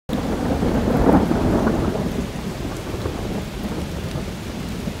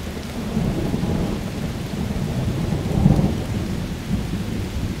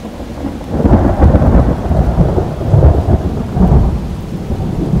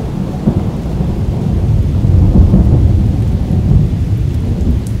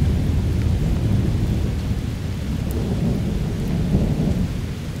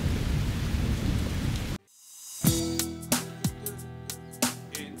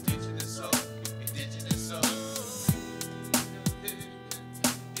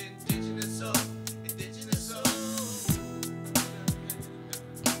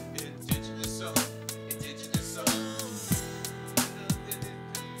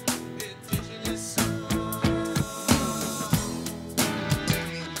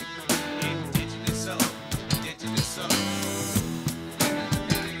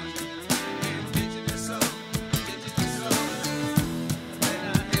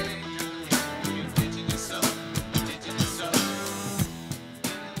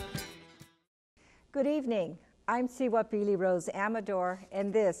Good evening. I'm Cihuapilli Rose Amador,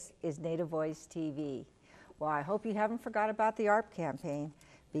 and this is Native Voice TV. Well, I hope you haven't forgot about the ARP campaign,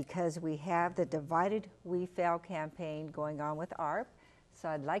 because we have the Divided We Fail campaign going on with ARP. So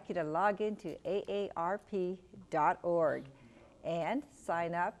I'd like you to log into aarp.org and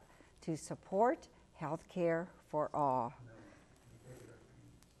sign up to support healthcare for all.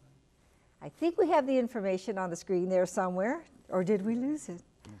 I think we have the information on the screen there somewhere, or did we lose it?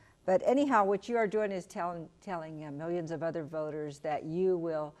 But anyhow, what you are doing is telling millions of other voters that you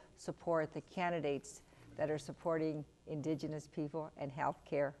will support the candidates that are supporting Indigenous people and health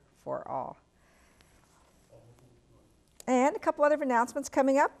care for all. And a couple other announcements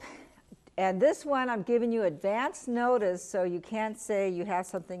coming up. And this one, I'm giving you advance notice, so you can't say you have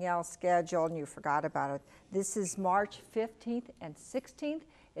something else scheduled and you forgot about it. This is March 15th and 16th.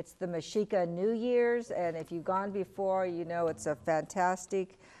 It's the Mexica New Year's, and if you've gone before, you know it's a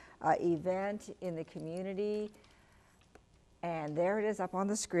fantastic event in the community. And there it is up on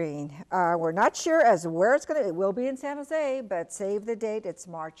the screen. We're not sure as to where it's going to, it will be in San Jose, but save the date. It's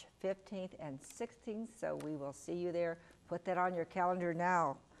March 15th and 16th, so we will see you there. Put that on your calendar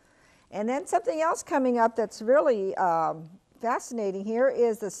now. And then something else coming up that's really fascinating here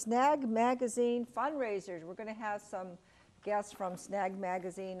is the Snag Magazine fundraisers. We're going to have some guests from Snag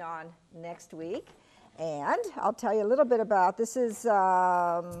Magazine on next week. And I'll tell you a little bit about this. Is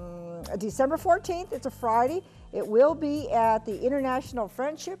December 14th. It's a Friday. It will be at the International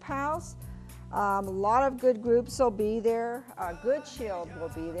Friendship House. A lot of good groups will be there. Good Shield will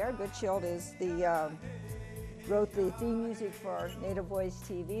be there. Good Shield is the wrote the theme music for Native Voice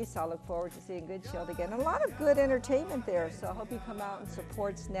TV, so I look forward to seeing Good Shield again. And a lot of good entertainment there, so I hope you come out and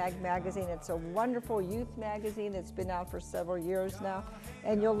support Snag Magazine. It's a wonderful youth magazine that's been out for several years now,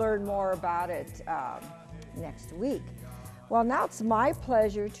 and you'll learn more about it next week. Well, now it's my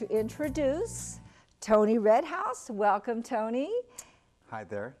pleasure to introduce Tony Redhouse. Welcome, Tony. Hi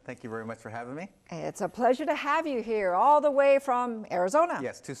there. Thank you very much for having me. It's a pleasure to have you here, all the way from Arizona.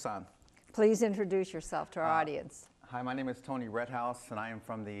 Yes, Tucson. Please introduce yourself to our audience. Hi, my name is Tony Redhouse, and I am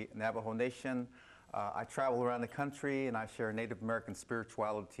from the Navajo Nation. I travel around the country, and I share Native American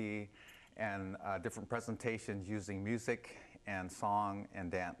spirituality and different presentations using music and song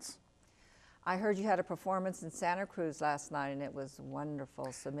and dance. I heard you had a performance in Santa Cruz last night, and it was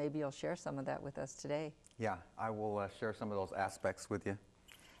wonderful, so maybe you'll share some of that with us today. Yeah, I will share some of those aspects with you.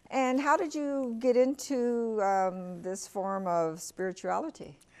 And how did you get into this form of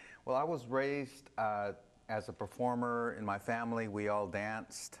spirituality? Well, I was raised as a performer in my family. We all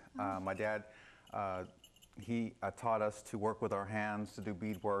danced. My dad, he taught us to work with our hands, to do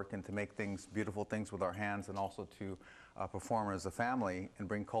beadwork, and to make things, beautiful things with our hands, and also to perform as a family and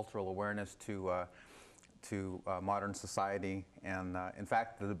bring cultural awareness to modern society. And in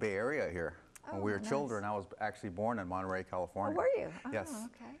fact, the Bay Area here. When we were children, I was actually born in Monterey, California. Oh, were you? Oh, yes.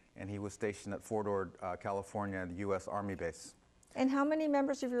 Okay. And he was stationed at Fort Ord, California, the U.S. Army base. And how many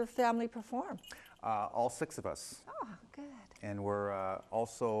members of your family perform? All 6 of us. Oh, good. And we're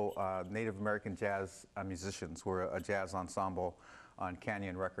also Native American jazz musicians. We're a jazz ensemble on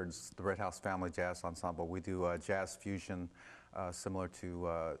Canyon Records, the Redhouse Family Jazz Ensemble. We do jazz fusion similar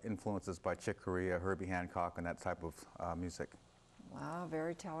to influences by Chick Corea, Herbie Hancock, and that type of music. Wow,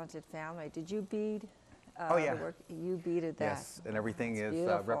 very talented family. Did you bead? Oh, yeah. You beaded that. Yes, and everything is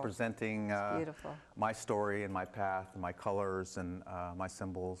representing my story and my path and my colors and my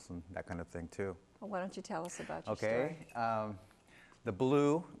symbols and that kind of thing too. Well, why don't you tell us about your story? Okay. The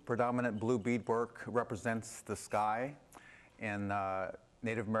blue, predominant blue beadwork represents the sky. In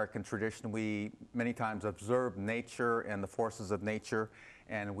Native American tradition, we many times observe nature and the forces of nature,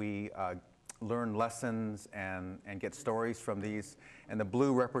 and we learn lessons and get stories from these. And the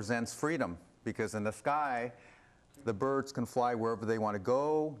blue represents freedom, because in the sky, the birds can fly wherever they want to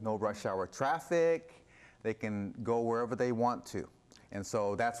go, no rush hour traffic, they can go wherever they want to. And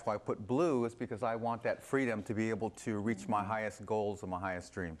so that's why I put blue, is because I want that freedom to be able to reach my highest goals and my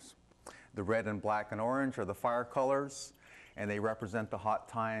highest dreams. The red and black and orange are the fire colors, and they represent the hot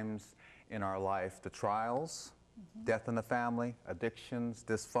times in our life, the trials, death in the family, addictions,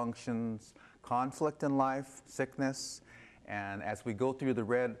 dysfunctions, conflict in life, sickness. And as we go through the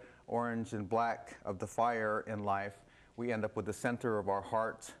red, orange, and black of the fire in life, we end up with the center of our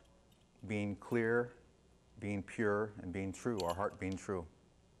heart being clear, being pure, and being true, our heart being true.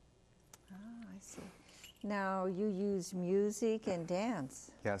 Ah, I see. Now, you use music and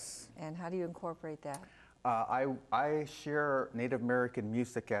dance. Yes. And how do you incorporate that? I share Native American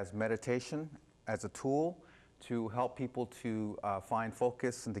music as meditation, as a tool to help people to find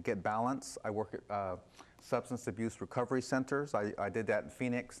focus and to get balance. I work at substance abuse recovery centers. I did that in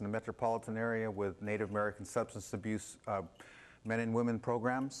Phoenix in the metropolitan area with Native American substance abuse men and women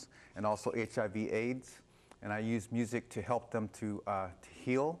programs, and also HIV/AIDS. And I use music to help them to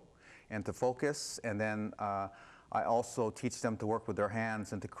heal and to focus. And then I also teach them to work with their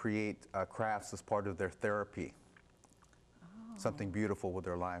hands and to create crafts as part of their therapy. Something beautiful with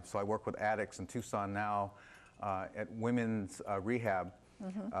their lives. So I work with addicts in Tucson now at women's rehab,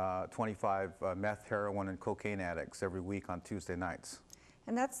 25 meth, heroin, and cocaine addicts every week on Tuesday nights.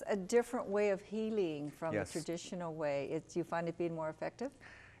 And that's a different way of healing from Yes. the traditional way. Do you find it being more effective?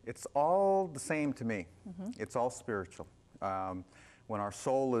 It's all the same to me. It's all spiritual. When our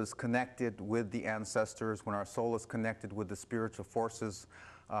soul is connected with the ancestors, when our soul is connected with the spiritual forces,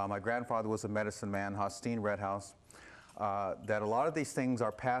 my grandfather was a medicine man, Redhouse, that a lot of these things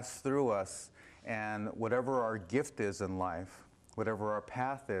are passed through us, and whatever our gift is in life, whatever our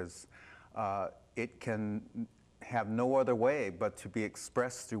path is, it can have no other way but to be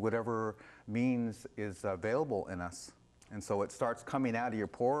expressed through whatever means is available in us. And so it starts coming out of your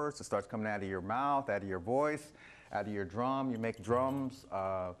pores, it starts coming out of your mouth, out of your voice, out of your drum. You make drums,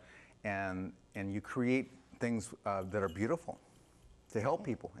 and you create things that are beautiful to help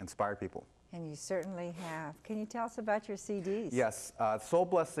people, inspire people. And you certainly have. Can you tell us about your CDs? Yes, Soul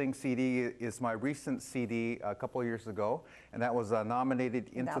Blessing CD is my recent CD a couple of years ago, and that was nominated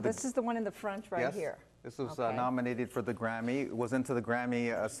into now, this is the one in the front right yes, here. This was Okay. nominated for the Grammy. It was into the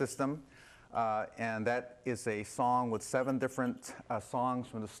Grammy system, and that is a song with 7 different songs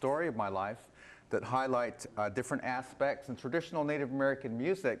from the story of my life that highlight different aspects in traditional Native American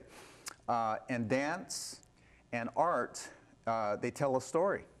music and dance and art. They tell a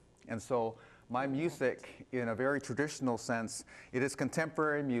story. And so my music, in a very traditional sense, it is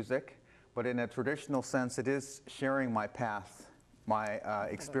contemporary music, but in a traditional sense, it is sharing my path, my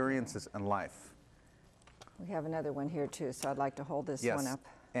experiences in life. We have another one here too, so I'd like to hold this one up.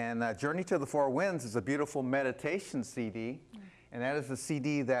 And Journey to the Four Winds is a beautiful meditation CD, and that is a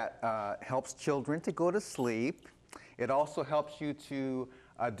CD that helps children to go to sleep. It also helps you to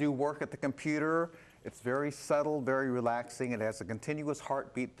do work at the computer. It's very subtle, very relaxing. It has a continuous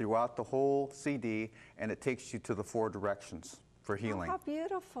heartbeat throughout the whole CD, and it takes you to the 4 directions for healing. Oh, how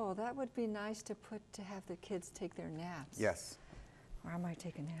beautiful. That would be nice to have the kids take their naps. Yes. Or I might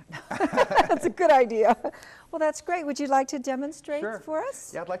take a nap. That's a good idea. Well, that's great. Would you like to demonstrate for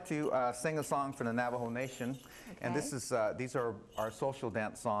us? Yeah, I'd like to sing a song for the Navajo Nation. Okay. And this is, these are our social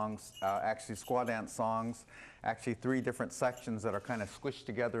dance songs, actually squaw dance songs, actually 3 different sections that are kind of squished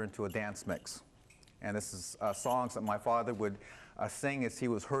together into a dance mix. And this is songs that my father would sing as he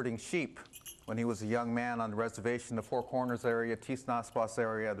was herding sheep when he was a young man on the reservation, the Four Corners area, Tisnaspas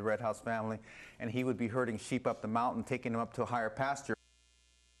area, the Redhouse family, and he would be herding sheep up the mountain, taking them up to a higher pasture.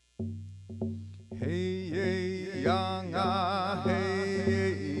 Hey, hey, yanga,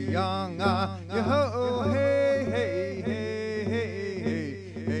 hey, yanga, yo, hey, hey, hey,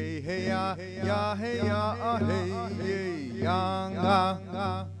 hey, hey, hey, ya, ya, hey, ya, hey,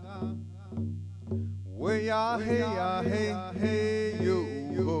 yanga. Way ya, hey, hey,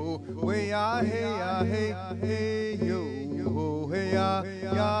 yo, way ya, hey, yo, hey,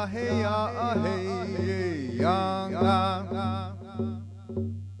 ya, hey, yanga.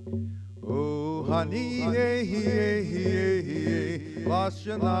 Oh, honey, hey, hey, hey, hey,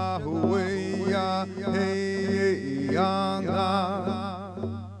 Lashana, way ya, hey, yanga.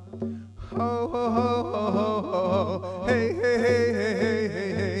 Oh, ho, ho, ho, ho, hey, hey, hey, hey,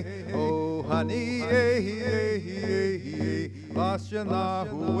 hey, hey, oh, honey, hey, hey, hey, hey, Lashana,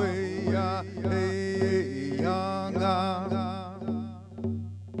 way ya, hey, yanga.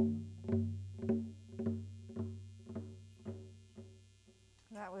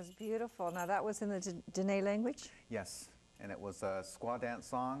 That was beautiful. Now, that was in the Dene language? Yes, and it was squaw dance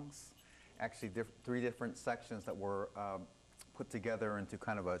songs, actually 3 different sections that were put together into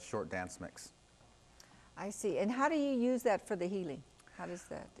kind of a short dance mix. I see. And how do you use that for the healing? How does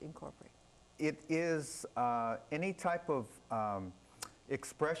that incorporate? It is any type of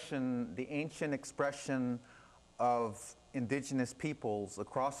expression, the ancient expression of indigenous peoples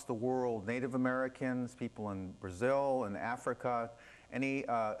across the world, Native Americans, people in Brazil and Africa, any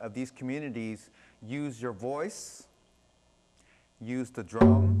of these communities use your voice, use the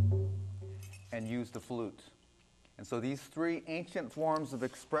drum, and use the flute. And so these 3 ancient forms of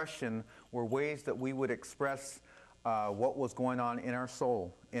expression were ways that we would express what was going on in our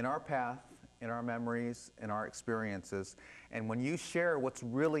soul, in our path, in our memories, in our experiences. And when you share what's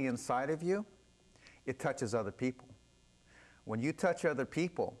really inside of you, it touches other people. When you touch other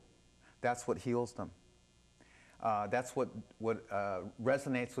people, that's what heals them. That's what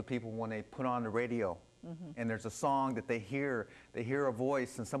resonates with people when they put on the radio. And there's a song that they hear a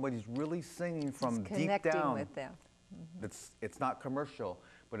voice, and somebody's really singing from deep down. Connecting with them. It's not commercial,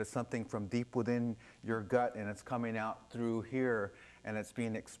 but it's something from deep within your gut, and it's coming out through here, and it's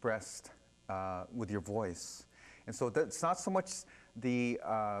being expressed with your voice. And so it's not so much the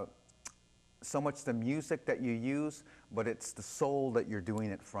music that you use, but it's the soul that you're doing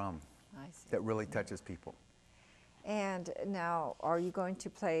it from that really touches people. And now, are you going to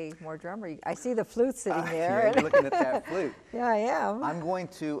play more drum? I see the flute sitting there. Yeah, you're looking at that flute. Yeah, I am. I'm going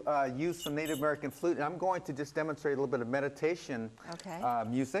to use some Native American flute, and I'm going to just demonstrate a little bit of meditation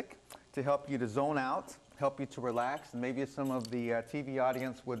music to help you to zone out, help you to relax, and maybe some of the TV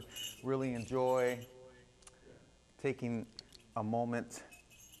audience would really enjoy taking a moment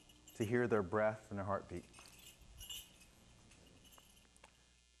to hear their breath and their heartbeat.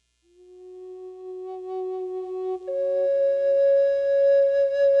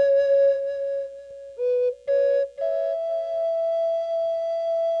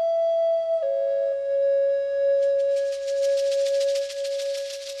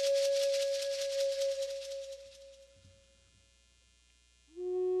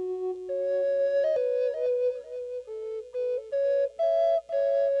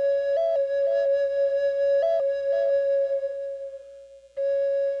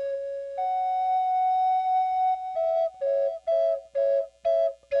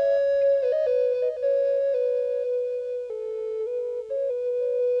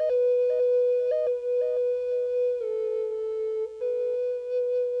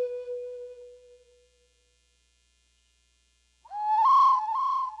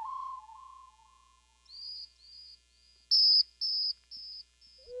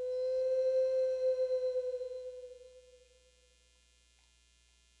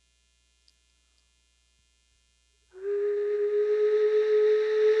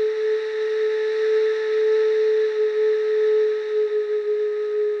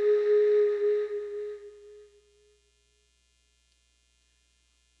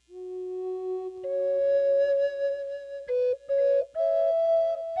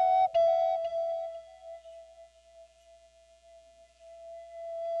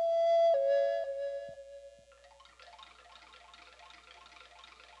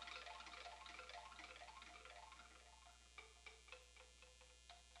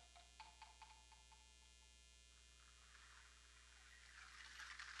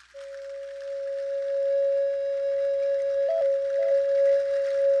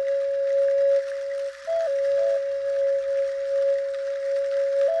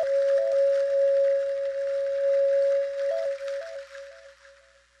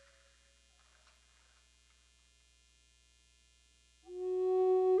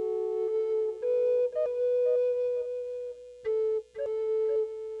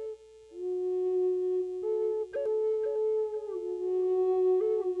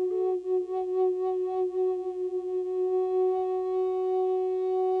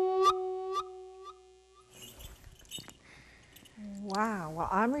 Wow, well,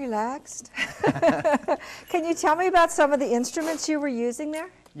 I'm relaxed. Can you tell me about some of the instruments you were using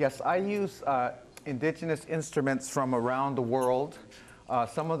there? Yes, I use indigenous instruments from around the world.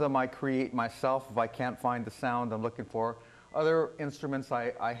 Some of them I create myself if I can't find the sound I'm looking for. Other instruments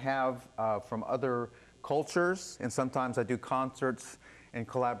I have from other cultures, and sometimes I do concerts in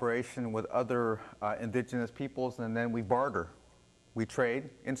collaboration with other indigenous peoples, and then we barter. We trade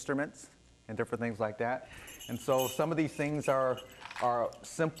instruments and different things like that. And so some of these things are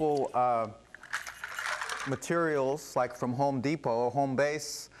simple materials, like from Home Depot, Home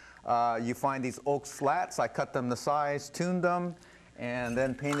Base. You find these oak slats. I cut them to size, tuned them, and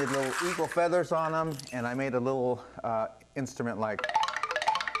then painted little eagle feathers on them, and I made a little instrument like.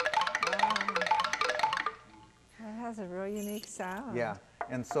 That has a real unique sound. Yeah,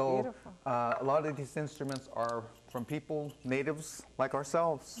 and so a lot of these instruments are from people, natives like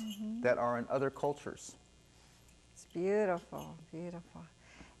ourselves, that are in other cultures. It's beautiful, beautiful.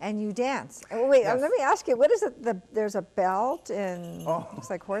 And you dance. Oh, wait, Yes. let me ask you, what is it? There's a belt and looks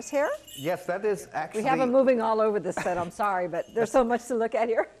like horsehair? Yes, that is actually. We have them moving all over the set, I'm sorry, but there's so much to look at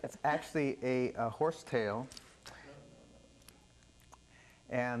here. It's actually a horsetail.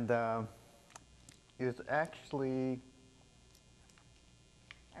 And it's actually.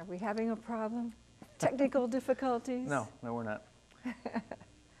 Are we having a problem? Technical difficulties? No, we're not.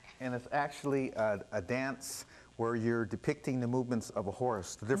 And it's actually a dance where you're depicting the movements of a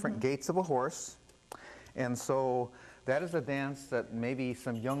horse, the different gaits of a horse. And so that is a dance that maybe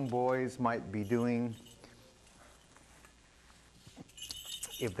some young boys might be doing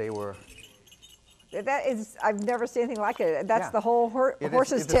if they were That is, I've never seen anything like it. That's Yeah. the whole horse's It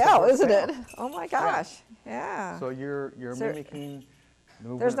is the tail, horse isn't tail. it? Oh my gosh, yeah. So you're So mimicking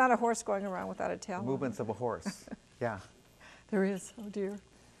the there's not a horse going around without a tail. movements of a horse. Yeah. There is, oh dear.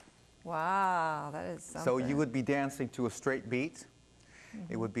 Wow, that is something. So you would be dancing to a straight beat.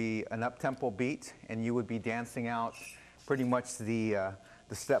 It would be an up-tempo beat, and you would be dancing out pretty much the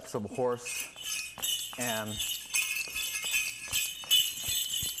steps of a horse. And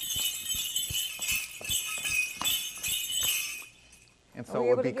so Are we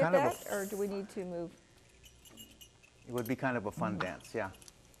it able would to be get kind of that, or do we need to move? it would be kind of a fun dance, yeah.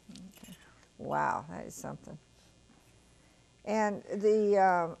 Wow, that is something. And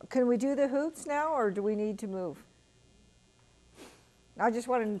the, can we do the hoops now, or do we need to move? I just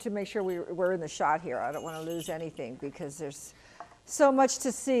wanted to make sure we're in the shot here. I don't want to lose anything because there's so much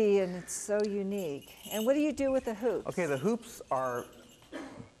to see and it's so unique. And what do you do with the hoops? Okay, the hoops are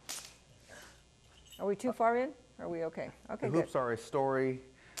Are we too far in? Are we okay? Okay, the good. hoops are a story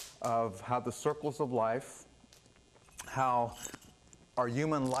of how the circles of life, how our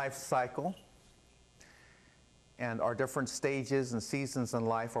human life cycle and our different stages and seasons in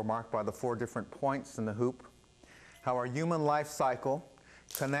life are marked by the 4 different points in the hoop. How our human life cycle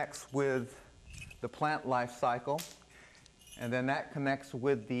connects with the plant life cycle, and then that connects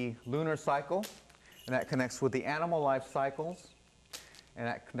with the lunar cycle, and that connects with the animal life cycles, and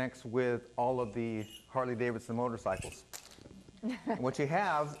that connects with all of the Harley-Davidson motorcycles. And what you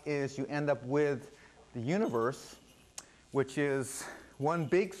have is you end up with the universe, which is one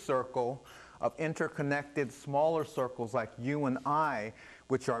big circle of interconnected smaller circles like you and I,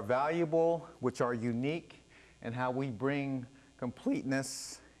 which are valuable, which are unique, and how we bring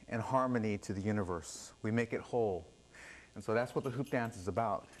completeness and harmony to the universe. We make it whole. And so that's what the hoop dance is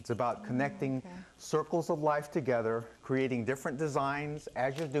about. It's about connecting circles of life together, creating different designs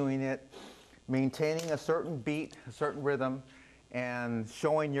as you're doing it, maintaining a certain beat, a certain rhythm, and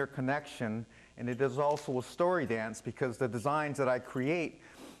showing your connection. And it is also a story dance because the designs that I create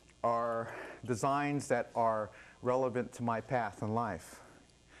are designs that are relevant to my path in life.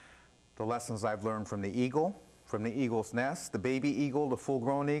 The lessons I've learned from the eagle, from the eagle's nest, the baby eagle, the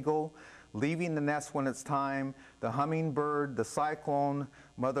full-grown eagle, leaving the nest when it's time, the hummingbird, the cyclone,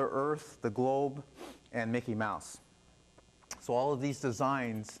 Mother Earth, the globe, and Mickey Mouse. So all of these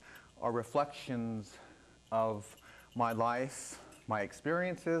designs are reflections of my life, my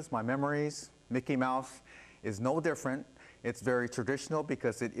experiences, my memories. Mickey Mouse is no different. It's very traditional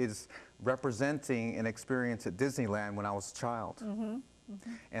because it is representing an experience at Disneyland when I was a child,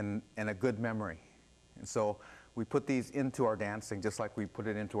 and a good memory. And so we put these into our dancing just like we put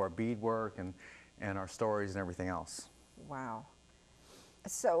it into our beadwork and our stories and everything else. Wow.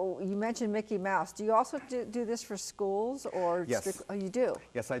 So you mentioned Mickey Mouse. Do you also do this for schools or? Yes. Oh, you do?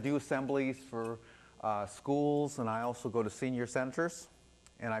 Yes, I do assemblies for schools, and I also go to senior centers,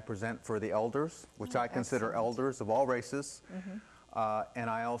 and I present for the elders, which I consider excellent. elders of all races. And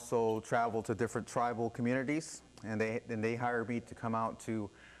I also travel to different tribal communities, and they hire me to come out to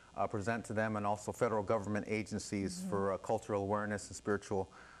present to them, and also federal government agencies for cultural awareness and spiritual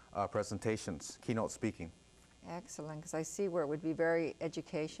presentations, keynote speaking. Excellent, because I see where it would be very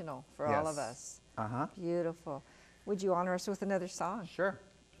educational for all of us. Beautiful. Would you honor us with another song? Sure.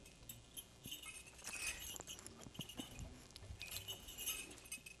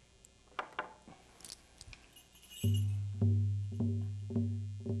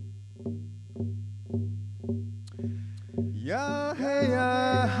 Ya hey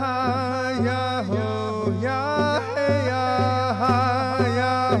ya ha ya ho ya hey ya ha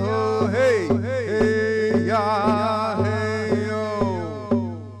ya ho hey hey ya hey yo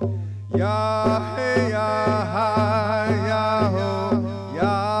ya hey ya ha ya ho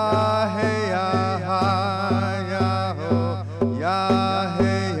ya hey ya ha ya ho ya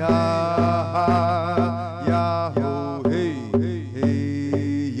hey ya ha ya ho hey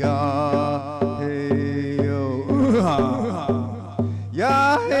hey ya hey yo.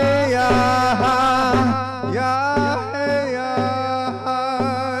 Ya hey ya ha, ya hey ya ha,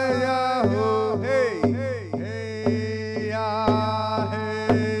 ya ho hey hey ya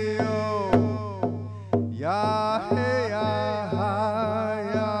hey yo. Ya hey ya ha,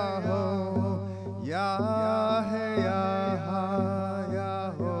 ya ho, ya hey ya ha, ya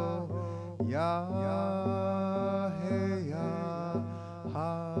ho, ya hey ya ha,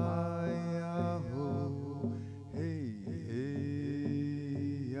 ya ho. Hey, hey,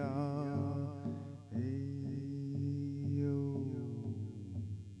 ya, hey, yo.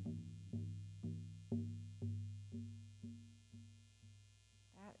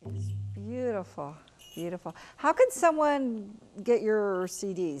 That is beautiful. Beautiful. How can someone get your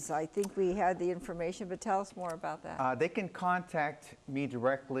CDs? I think we had the information, but tell us more about that. They can contact me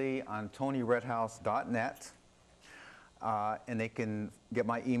directly on tonyredhouse.net, and they can get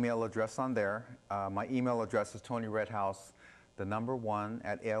my email address on there. My email address is tonyredhouse, the number 1,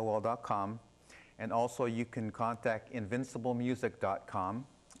 at AOL.com. And also you can contact invinciblemusic.com,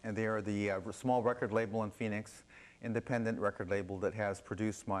 and they are the small record label in Phoenix, independent record label that has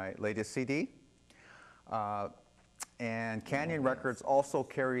produced my latest CD. And Canyon Records also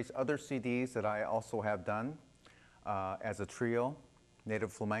carries other CDs that I also have done as a trio,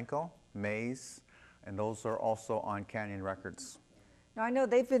 Native Flamenco, Maze, and those are also on Canyon Records. Now, I know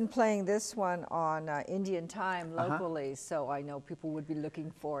they've been playing this one on Indian Time locally, so I know people would be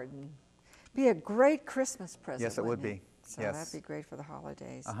looking for it and be a great Christmas present. Yes, it would be. So yes. that'd be great for the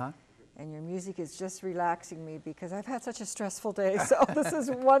holidays. Uh-huh. And your music is just relaxing me because I've had such a stressful day. So this is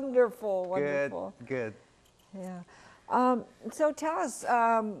wonderful, wonderful. Good, good. Yeah. So tell us,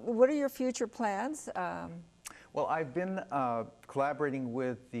 what are your future plans? Well, I've been collaborating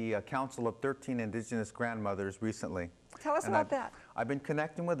with the Council of 13 Indigenous Grandmothers recently. Tell us about that. I've been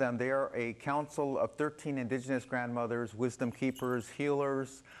connecting with them. They are a council of 13 Indigenous grandmothers, wisdom keepers,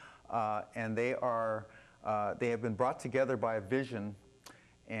 healers, and they have been brought together by a vision,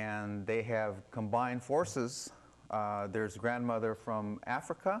 and they have combined forces. There's a grandmother from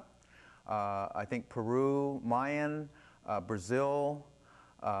Africa, I think Peru, Mayan, Brazil,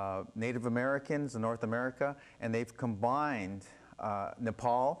 Native Americans in North America, and they've combined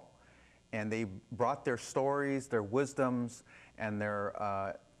Nepal, and they brought their stories, their wisdoms, and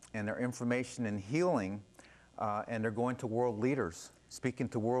their information and healing, and they're going to world leaders, speaking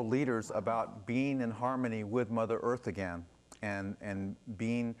to world leaders about being in harmony with Mother Earth again, and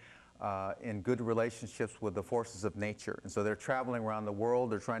being in good relationships with the forces of nature. And so they're traveling around the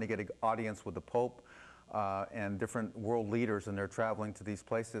world. They're trying to get an audience with the Pope and different world leaders, and they're traveling to these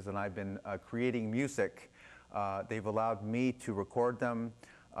places. And I've been creating music. They've allowed me to record them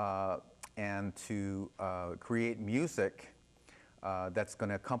and to create music that's going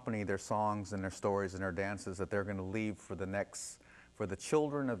to accompany their songs and their stories and their dances that they're going to leave for the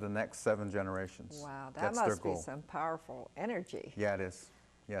children of the next 7 generations. Wow, that That's their must be goal. some powerful energy. Yeah, it is.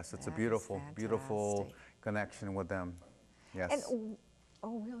 Yes, it's That a is beautiful, beautiful fantastic. connection with them. Yes. And,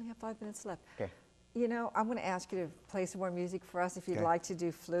 oh, we only have 5 minutes left. Okay. You know, I'm going to ask you to play some more music for us if you'd Okay. like to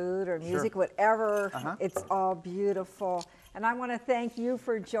do flute or Sure. music, whatever. Uh-huh. It's all beautiful. And I want to thank you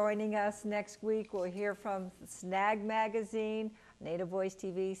for joining us. Next week, we'll hear from Snag Magazine, Native Voice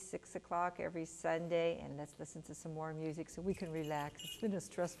TV, 6 o'clock every Sunday. And let's listen to some more music so we can relax. It's been a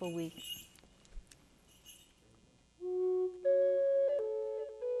stressful week.